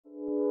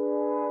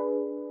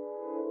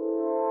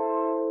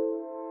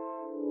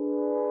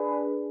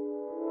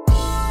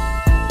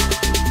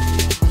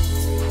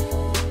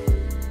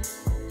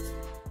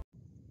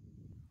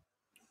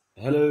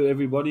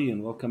everybody,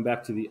 and welcome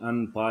back to the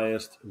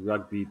Unbiased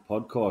Rugby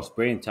Podcast.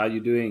 Brent, how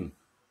you doing?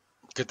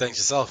 Good, thanks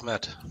yourself,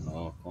 Matt.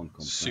 Oh, can't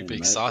complain, Super mate.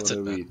 excited,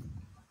 man.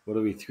 What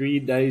are we? 3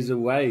 days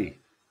away.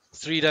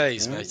 3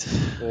 days, Yeah? mate.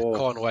 Oh,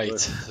 Can't wait.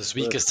 but- This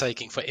week is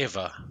taking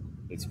forever.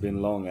 It's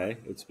been long, eh?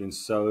 It's been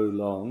so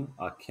long.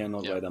 I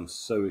cannot Yeah. wait. I'm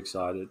so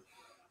excited.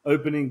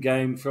 Opening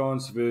game,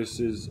 France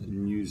versus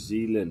New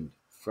Zealand.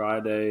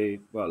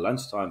 Friday, well,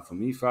 lunchtime for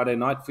me. Friday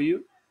night for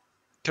you?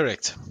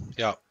 Correct.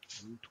 Yeah.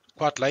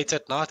 Quite late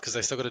at night because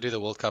they still got to do the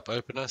World Cup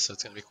opener, so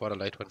it's going to be quite a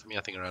late one for me.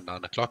 I think around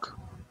 9 o'clock.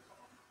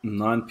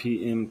 9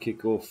 p.m.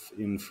 kickoff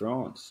in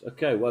France.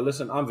 Okay, well,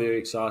 listen, I'm very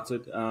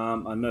excited.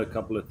 I know a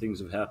couple of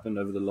things have happened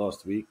over the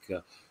last week.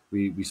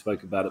 We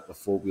spoke about it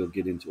before. We'll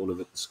get into all of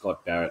it.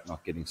 Scott Barrett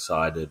not getting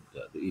sided,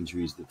 the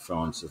injuries that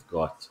France have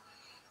got,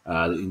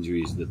 the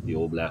injuries that the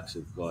All Blacks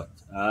have got.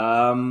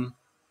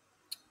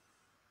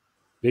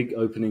 Big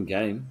opening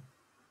game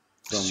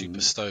from Super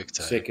stoked.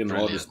 second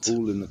Brilliant. hardest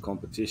pool in the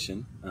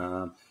competition.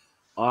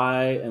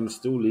 I am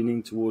still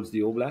leaning towards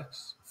the All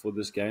Blacks for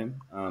this game.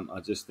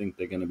 I just think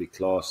they're going to be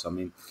class. I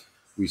mean,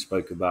 we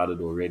spoke about it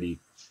already.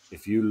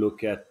 If you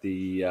look at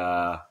the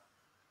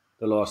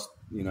last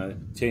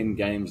 10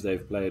 games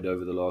they've played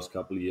over the last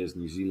couple of years,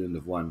 New Zealand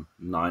have won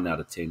 9 out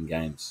of 10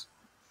 games.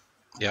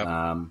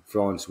 Yeah.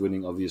 France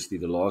winning obviously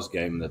the last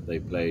game that they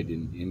played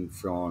in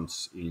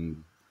France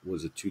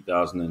was it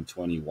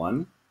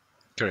 2021?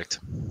 Correct.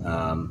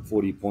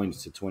 40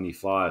 points to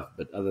 25.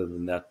 But other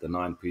than that, the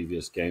 9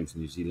 previous games,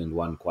 New Zealand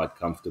won quite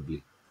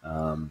comfortably.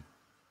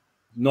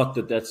 Not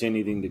that that's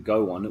anything to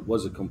go on. It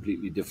was a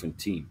completely different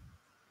team.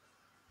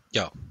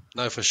 Yeah.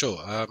 No, for sure.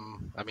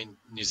 I mean,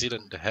 New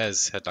Zealand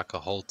has had like a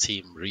whole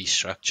team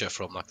restructure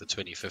from like the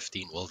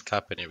 2015 World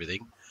Cup and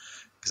everything.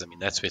 Because, I mean,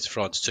 that's where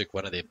France took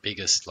one of their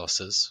biggest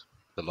losses.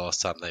 The last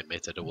time they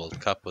met at a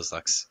World Cup was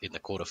like in the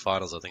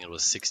quarterfinals. I think it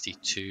was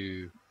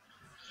 62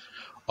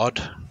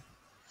 odd.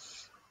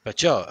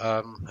 But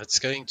yeah, it's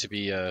going to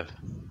be a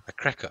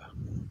cracker.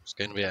 It's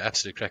going to be an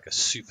absolute cracker.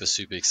 Super,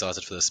 super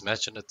excited for this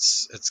match. And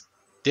it's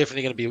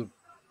definitely going to be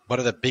one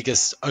of the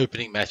biggest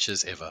opening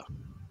matches ever.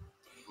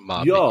 In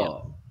my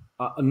opinion.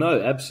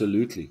 No,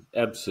 absolutely.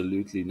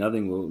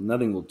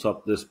 Nothing will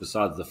top this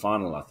besides the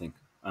final, I think.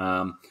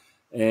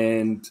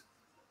 And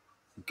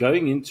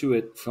going into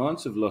it,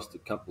 France have lost a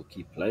couple of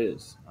key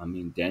players. I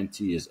mean,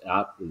 Dante is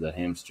out with a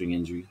hamstring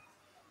injury.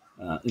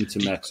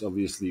 Intermax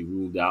obviously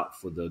ruled out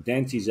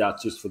Dante's out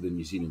just for the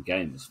New Zealand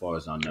game, as far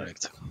as I know.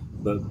 Correct.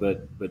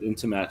 But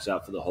Intermax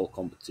out for the whole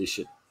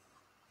competition,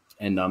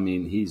 and I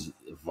mean he's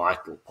a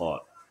vital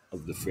part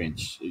of the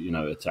French,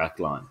 attack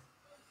line.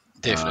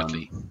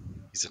 Definitely,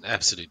 he's an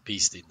absolute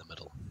beast in the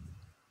middle.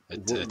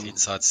 At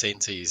inside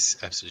centre, he's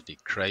absolutely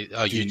crazy.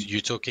 Oh, you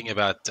talking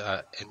about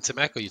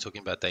Intermac, or are you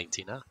talking about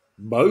Daintina?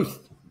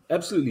 Both,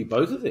 absolutely,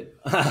 both of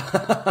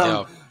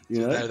them.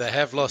 Yeah. They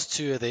have lost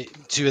two of their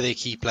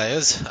key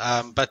players,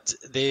 but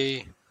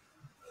their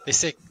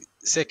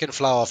second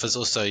flower off is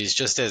also, he's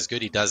just as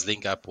good. He does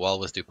link up well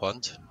with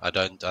Dupont. I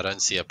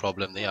don't see a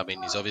problem there. I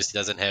mean, he obviously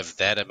doesn't have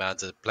that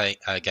amount of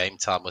game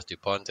time with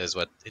Dupont as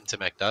what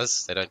Intermac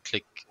does. They don't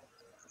click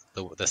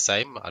the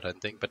same, I don't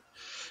think, but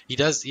he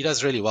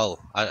does really well.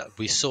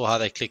 We saw how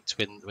they clicked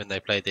when they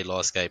played their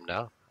last game.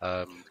 Now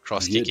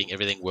cross kicking,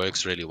 everything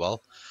works really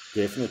well.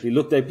 Definitely.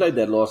 Look, they played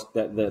that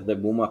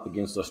warm up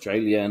against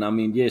Australia, and I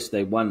mean, yes,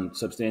 they won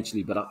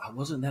substantially, but I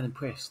wasn't that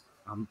impressed.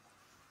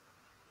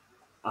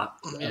 A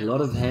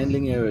lot of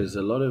handling errors,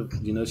 a lot of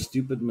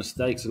stupid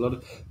mistakes,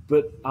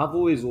 But I've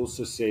always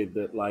also said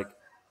that, like,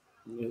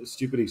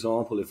 stupid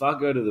example. If I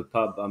go to the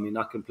pub, I mean,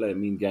 I can play a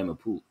mean game of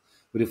pool,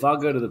 but if I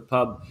go to the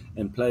pub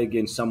and play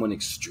against someone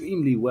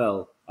extremely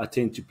well, I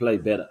tend to play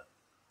better,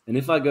 and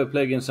if I go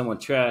play against someone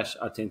trash,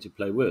 I tend to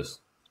play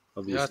worse.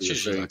 Obviously,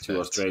 referring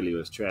to Australia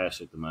as trash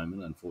at the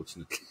moment,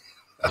 unfortunately.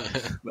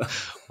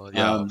 Well,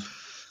 yeah.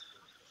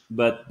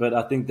 But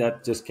I think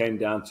that just came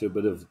down to a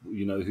bit of who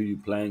you're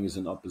playing as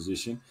an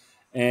opposition,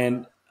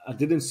 and I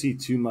didn't see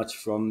too much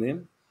from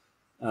them.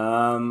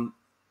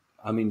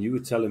 I mean, you were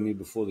telling me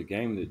before the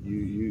game that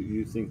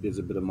you think there's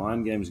a bit of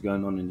mind games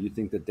going on, and you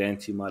think that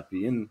Dante might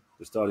be in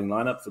the starting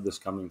lineup for this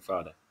coming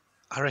Friday.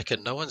 I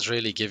reckon no one's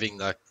really giving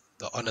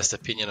the honest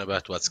opinion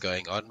about what's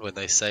going on when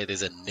they say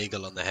there's a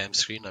niggle on the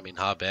hamstring. I mean,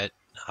 how bad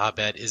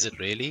is it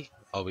really?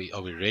 Are we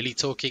really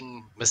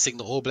talking missing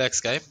the All Blacks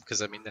game?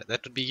 Because I mean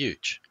that would be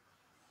huge.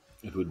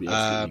 It would be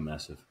absolutely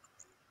massive.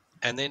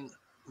 And then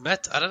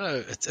Matt, I don't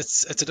know.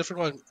 It's a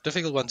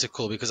difficult one to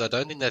call, because I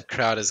don't think that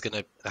crowd is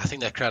gonna. I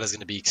think that crowd is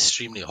gonna be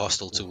extremely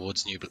hostile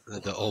towards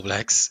the All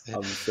Blacks.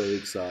 I'm so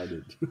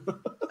excited.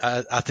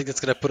 I think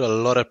it's going to put a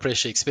lot of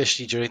pressure,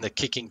 especially during the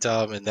kicking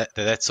time and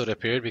that sort of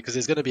period, because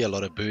there's going to be a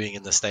lot of booing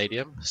in the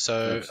stadium.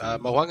 So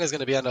Mwanga is going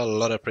to be under a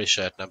lot of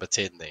pressure at number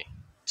 10 there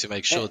to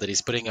make sure that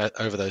he's putting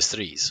over those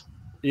threes.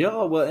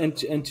 Yeah, well,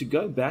 and to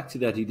go back to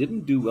that, he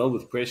didn't do well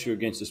with pressure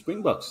against the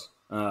Springboks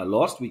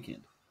last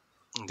weekend.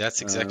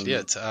 That's exactly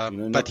it.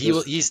 But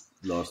he's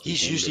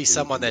usually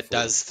someone that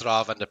does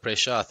thrive under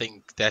pressure. I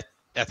think that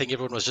I think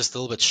everyone was just a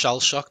little bit shell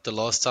shocked the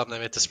last time they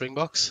met the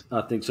Springboks.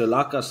 I think so.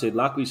 Like I said,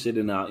 like we said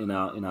in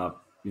our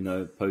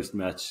post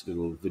match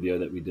little video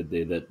that we did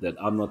there, that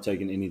I'm not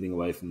taking anything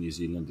away from New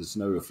Zealand. There's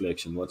no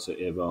reflection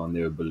whatsoever on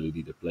their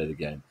ability to play the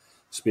game,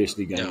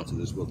 especially going Yeah, into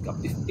this World Cup.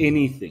 If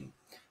anything,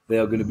 they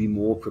are going to be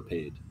more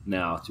prepared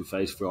now to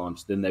face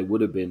France than they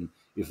would have been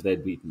if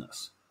they'd beaten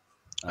us.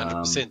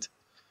 100%.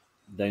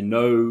 They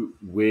know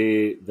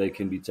where they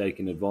can be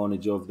taken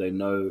advantage of. They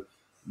know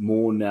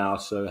more now,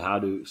 so how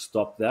to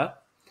stop that.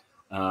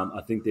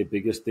 I think their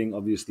biggest thing,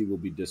 obviously, will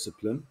be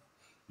discipline.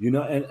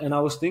 And I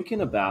was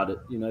thinking about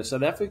it.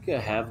 South Africa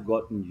have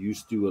gotten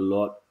used to a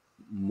lot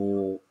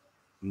more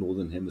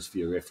Northern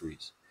Hemisphere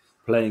referees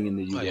playing in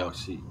the Oh yeah,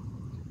 URC.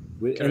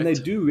 And they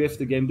correct. do ref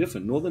the game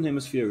different. Northern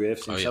Hemisphere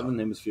refs Oh and yeah, Southern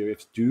Hemisphere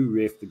refs do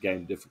ref the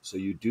game different. So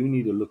you do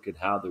need to look at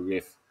how the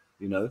ref,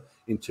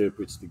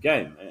 interprets the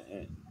game.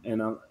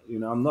 And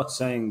I'm not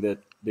saying that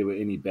there were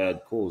any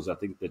bad calls. I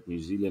think that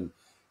New Zealand,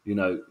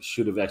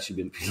 should have actually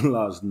been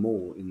penalised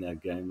more in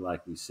that game,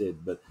 like we said.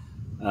 But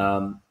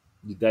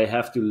they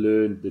have to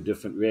learn the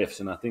different refs,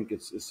 and I think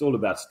it's all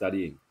about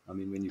studying. I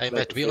mean, when you hey play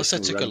Matt, we also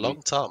professional took a rugby,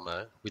 long time,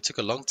 man. We took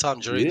a long time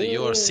during the yeah.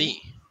 URC.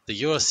 The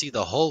URC,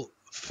 the whole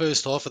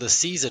first half of the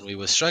season, we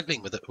were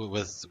struggling with it,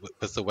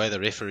 with the way the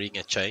refereeing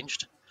had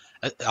changed.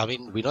 I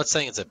mean, we're not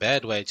saying it's a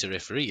bad way to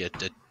referee.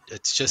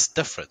 It's just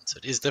different.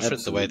 It is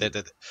different the way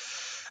Absolutely.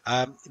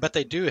 that. But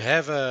they do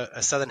have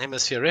a Southern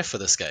Hemisphere ref for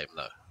this game,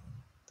 though.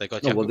 They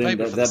got No, well Jaco then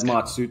Paper that, for this that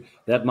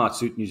game. might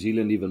suit New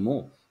Zealand even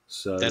more.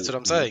 That's So what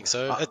I'm saying.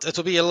 So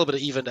it'll be a little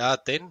bit evened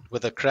out then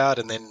with the crowd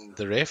and then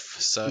the ref.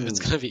 So it's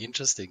going to be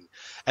interesting.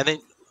 And then,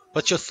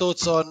 what's your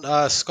thoughts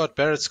on Scott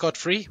Barrett, Scott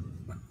Free?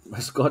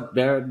 Scott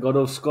Barrett got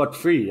off scot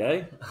free,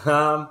 eh?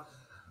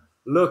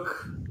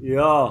 Look,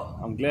 yeah,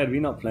 I'm glad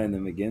we're not playing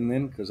them again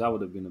then, because I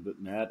would have been a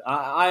bit mad.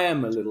 I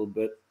am a little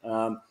bit.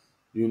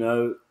 You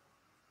know,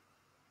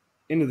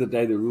 End of the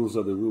day, the rules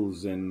are the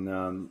rules, and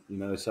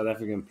a South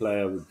African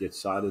player would get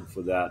cited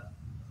for that,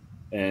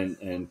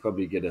 and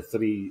probably get a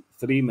three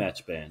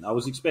match ban. I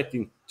was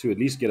expecting to at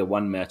least get a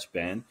one match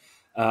ban.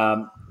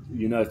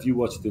 If you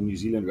watch the New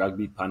Zealand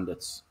rugby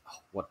pundits,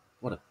 what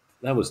a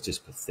that was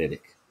just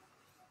pathetic.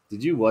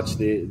 Did you watch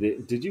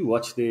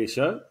their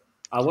show?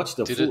 I watched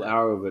a Did full it?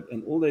 hour of it,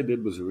 and all they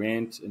did was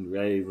rant and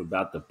rave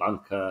about the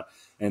bunker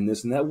and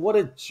this and that. What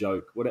a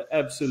joke! What an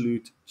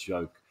absolute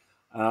joke!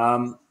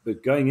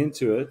 But going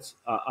into it,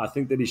 I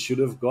think that he should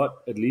have got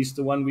at least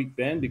a 1 week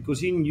ban because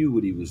he knew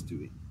what he was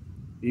doing.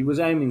 He was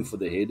aiming for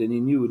the head, and he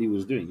knew what he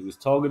was doing. He was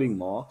targeting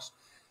marks,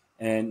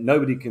 and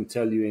nobody can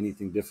tell you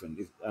anything different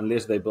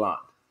unless they're blind.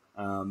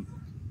 Um,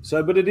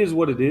 but it is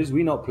what it is.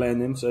 We're not playing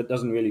them, so it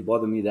doesn't really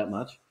bother me that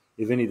much.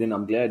 If anything,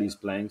 I'm glad he's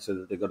playing so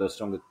that they've got a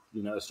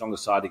stronger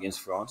side against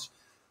France.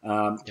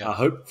 Yeah. I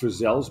hope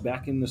Frizzell's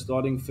back in the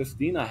starting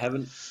 15. I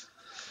haven't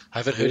I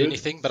haven't heard heard.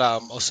 anything, but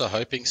I'm also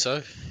hoping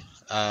so.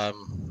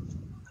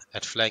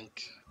 At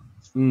flank,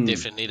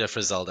 definitely need a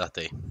Frizzell out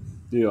there.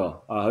 Yeah,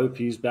 I hope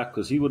he's back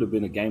because he would have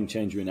been a game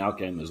changer in our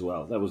game as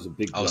well. That was a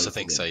big I blow also for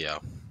think them. so, yeah.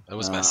 It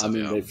was I massive,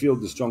 mean, yeah. they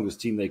field the strongest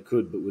team they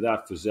could, but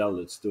without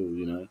Frizzell, it's still.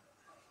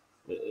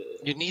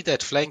 You need that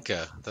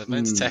flanker. The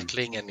man's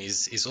tackling and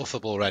his off the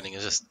ball running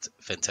is just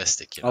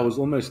fantastic, I was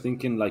almost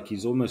thinking like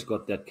he's almost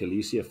got that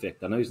Khaleesi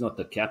effect. I know he's not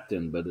the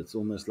captain, but it's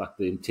almost like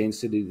the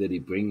intensity that he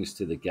brings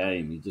to the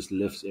game. He just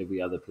lifts every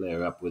other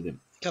player up with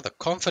him. Yeah, the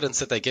confidence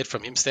that they get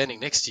from him standing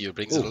next to you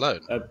brings it Oh,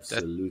 alone.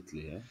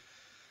 absolutely. Eh?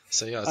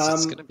 So yeah,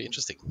 it's going to be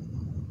interesting.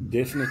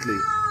 Definitely.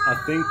 I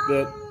think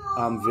that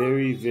I'm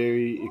very,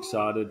 very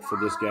excited for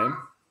this game.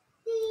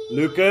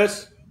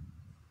 Lucas,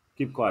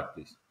 keep quiet,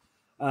 please.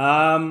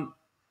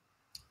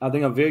 I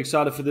think I'm very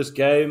excited for this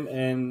game,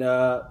 and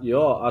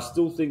I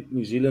still think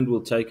New Zealand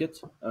will take it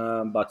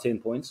by 10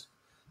 points.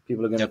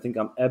 People are going to Yep, think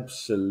I'm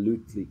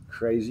absolutely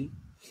crazy,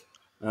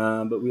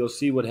 but we'll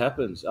see what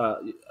happens.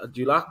 Do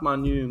you like my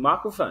new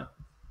microphone?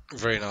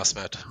 very nice,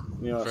 Matt.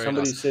 Very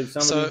Somebody nice. said So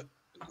somebody.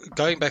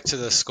 going back to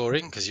the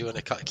scoring, because you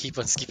want to keep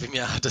on skipping me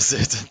out of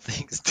certain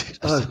things, dude.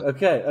 Oh,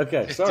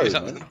 okay. Sorry,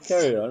 Dude, man.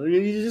 Carry on.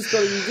 You just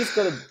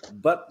got to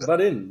butt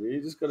in.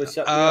 You just got to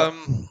shut me up.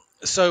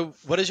 So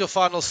what is your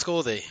final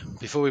score there?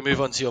 Before we move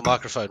on to your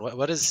microphone,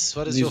 what is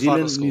New your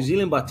final Zealand, New score?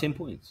 Zealand by 10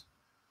 points.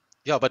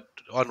 Yeah, but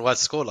on what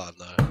scoreline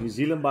though? New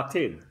Zealand by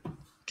 10.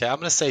 Okay, I'm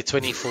going to say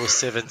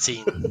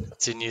 24-17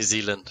 to New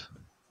Zealand.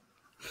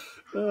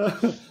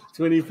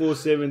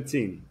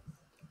 24-17.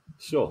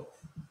 Sure.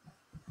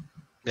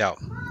 Yeah,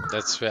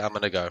 that's where I'm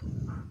going to go.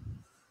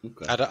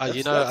 Okay. A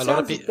lot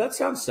of people, That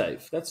sounds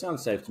safe. That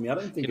sounds safe to me. I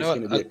don't think you it's know,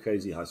 going to be a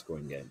crazy high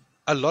scoring game.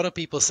 a lot of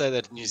people say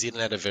that New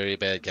Zealand had a very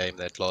bad game,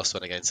 that last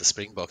one against the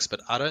Springboks,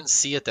 but I don't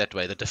see it that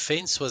way. The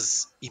defense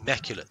was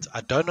immaculate.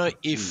 I don't know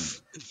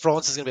if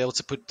France is going to be able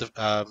to put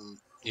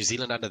New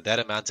Zealand under that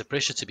amount of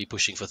pressure to be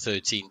pushing for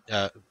 13,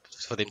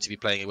 for them to be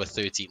playing with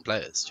 13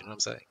 players. Do you know what I'm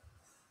saying?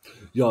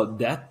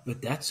 Yeah,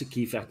 but that's a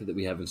key factor that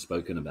we haven't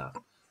spoken about.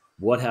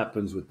 What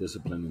happens with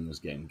discipline in this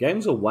game?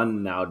 Games are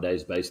won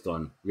nowadays based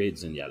on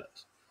reds and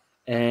yellows.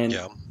 And,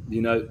 Yeah.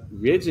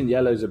 reds and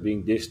yellows are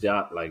being dished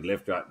out like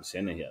left, right, and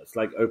center here. It's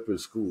like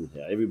Oprah's school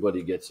here.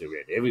 Everybody gets a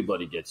red,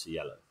 everybody gets a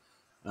yellow.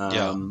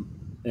 Yeah. Um,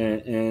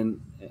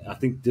 and I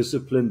think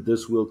discipline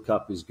this World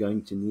Cup is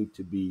going to need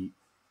to be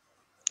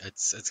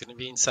It's going to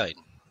be insane.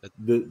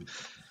 the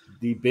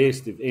the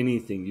best of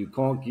anything. You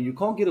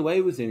can't get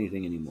away with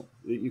anything anymore.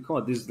 You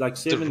can't. There's like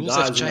The 7 rules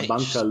have guys in a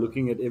bunker changed.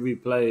 looking at every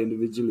play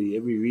individually,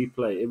 every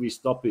replay, every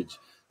stoppage.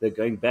 They're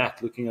going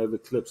back, looking over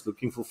clips,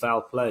 looking for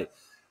foul play.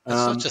 It's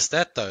not just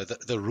that, though.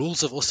 The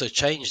rules have also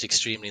changed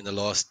extremely in the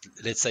last,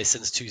 let's say,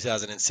 since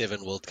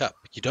 2007 World Cup.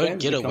 You don't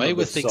Games get become a away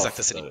with bit things like soft,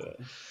 this though. anymore.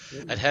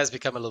 It has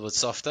become a little bit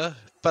softer.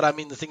 But, I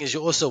mean, the thing is,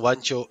 you also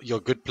want your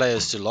good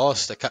players to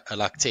last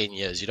like 10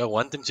 years. You don't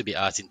want them to be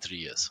out in 3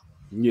 years.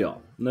 Yeah,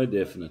 no,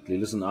 definitely.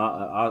 Listen,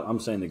 I'm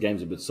saying the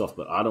game's a bit soft,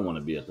 but I don't want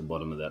to be at the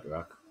bottom of that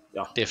rack.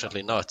 Yeah,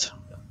 Definitely not.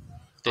 I'll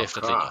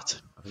Definitely cry.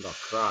 not. I think I'll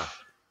cry.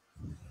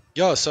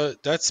 Yeah, so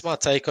that's my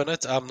take on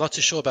it. I'm not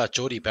too sure about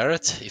Geordie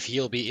Barrett, if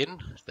he'll be in.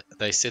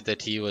 They said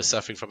that he was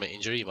suffering from an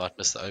injury. He might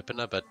miss the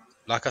opener. But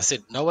like I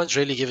said, no one's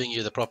really giving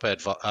you the proper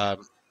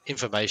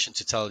information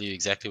to tell you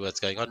exactly what's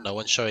going on. No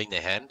one's showing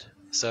their hand.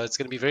 So it's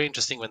going to be very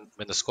interesting when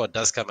the squad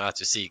does come out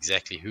to see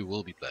exactly who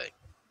will be playing.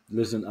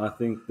 Listen, I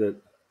think that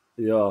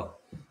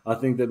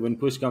when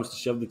push comes to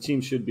shove, the team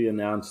should be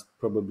announced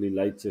probably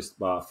latest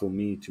for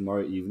me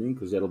tomorrow evening,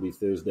 because that'll be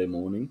Thursday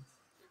morning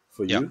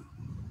for Yeah,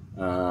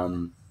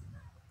 you.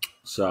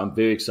 So I'm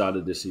very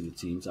excited to see the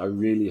teams. I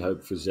really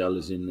hope Frizzell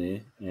is in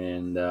there,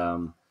 and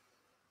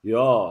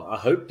I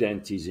hope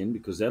Dante's in,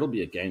 because that'll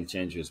be a game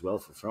changer as well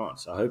for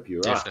France. I hope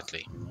you're right.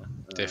 definitely.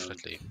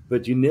 Definitely.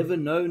 But you never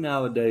know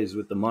nowadays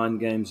with the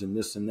mind games and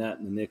this and that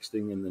and the next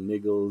thing and the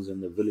niggles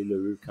and the Villy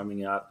LaRue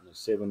coming out and the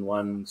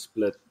 7-1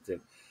 split.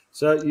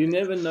 So you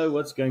never know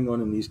what's going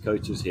on in these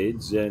coaches'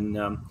 heads. And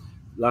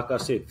like I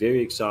said,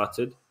 very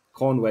excited.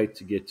 Can't wait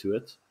to get to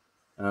it.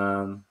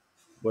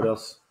 What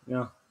else?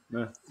 Yeah,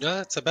 no. Yeah,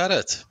 that's about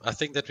it. I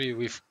think that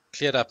we've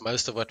cleared up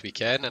most of what we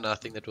can, and I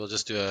think that we'll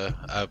just do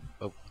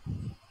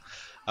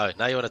Oh,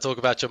 now you want to talk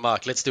about your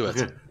mark. Let's do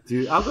it.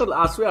 Dude,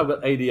 I swear I've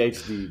got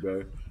ADHD,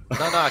 bro. No,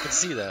 I can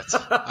see that.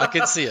 I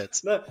can see it.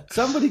 No,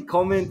 somebody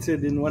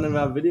commented in one of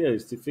our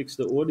videos to fix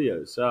the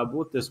audio. So I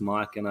bought this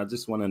mic, and I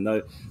just want to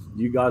know,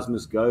 you guys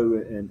must go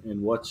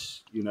and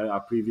watch, our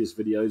previous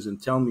videos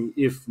and tell me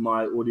if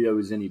my audio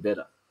is any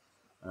better.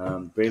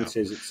 Brent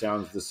says it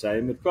sounds the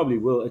same. It probably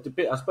will.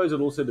 I suppose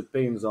it also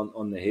depends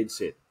on the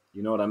headset.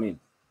 You know what I mean?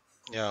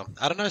 Yeah,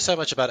 I don't know so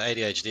much about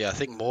ADHD. I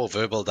think more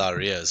verbal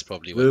diarrhea is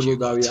probably what Verbal you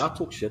got. diarrhea. I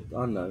talk shit.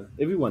 I know.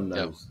 Everyone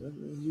knows.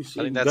 You see,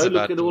 I think that's go look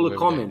about at all the where we're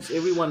comments.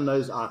 Everyone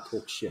knows I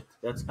talk shit.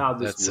 That's how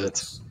this That's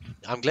works.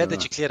 it. I'm glad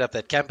that you cleared up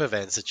that camper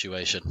van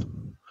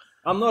situation.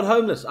 I'm not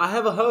homeless. I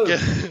have a home.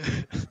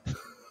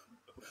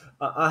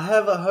 I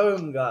have a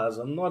home, guys.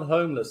 I'm not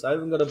homeless. I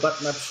haven't got a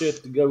button-up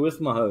shirt to go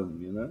with my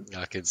home,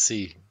 I can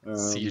see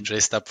you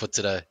dressed up for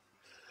today.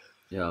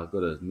 Yeah, I've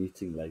got a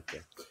meeting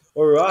later.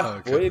 All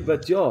right, boy.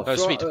 But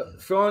sweet.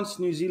 France,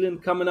 New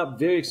Zealand coming up.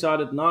 Very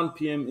excited. 9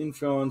 p.m. in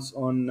France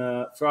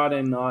on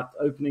Friday night,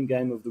 opening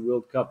game of the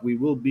World Cup. We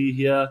will be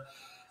here.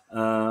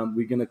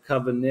 We're going to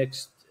cover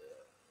next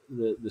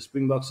the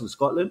Springboks in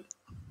Scotland.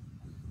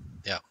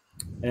 Yeah.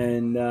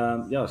 And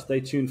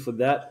stay tuned for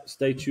that.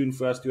 Stay tuned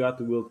for us throughout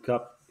the World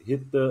Cup.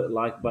 Hit the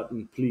like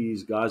button,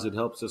 please, guys. It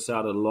helps us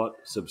out a lot.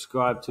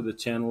 Subscribe to the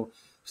channel.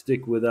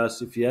 Stick with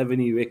us. If you have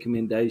any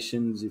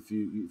recommendations, if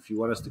you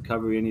want us to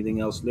cover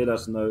anything else, let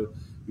us know.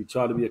 We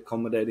try to be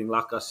accommodating.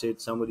 Like I said,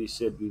 somebody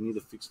said we need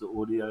to fix the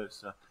audio,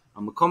 so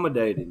I'm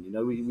accommodating.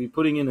 We're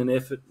putting in an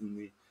effort,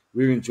 and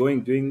we're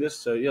enjoying doing this.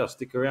 So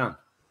stick around.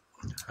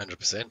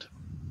 100%.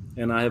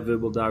 And I have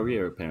verbal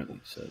diarrhea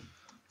apparently. So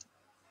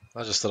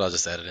I just thought I'd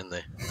just add it in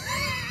there.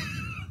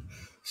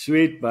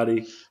 Sweet,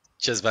 buddy.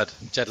 Cheers, bud.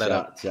 Chat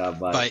later. Ciao,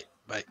 bye.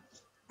 Bye.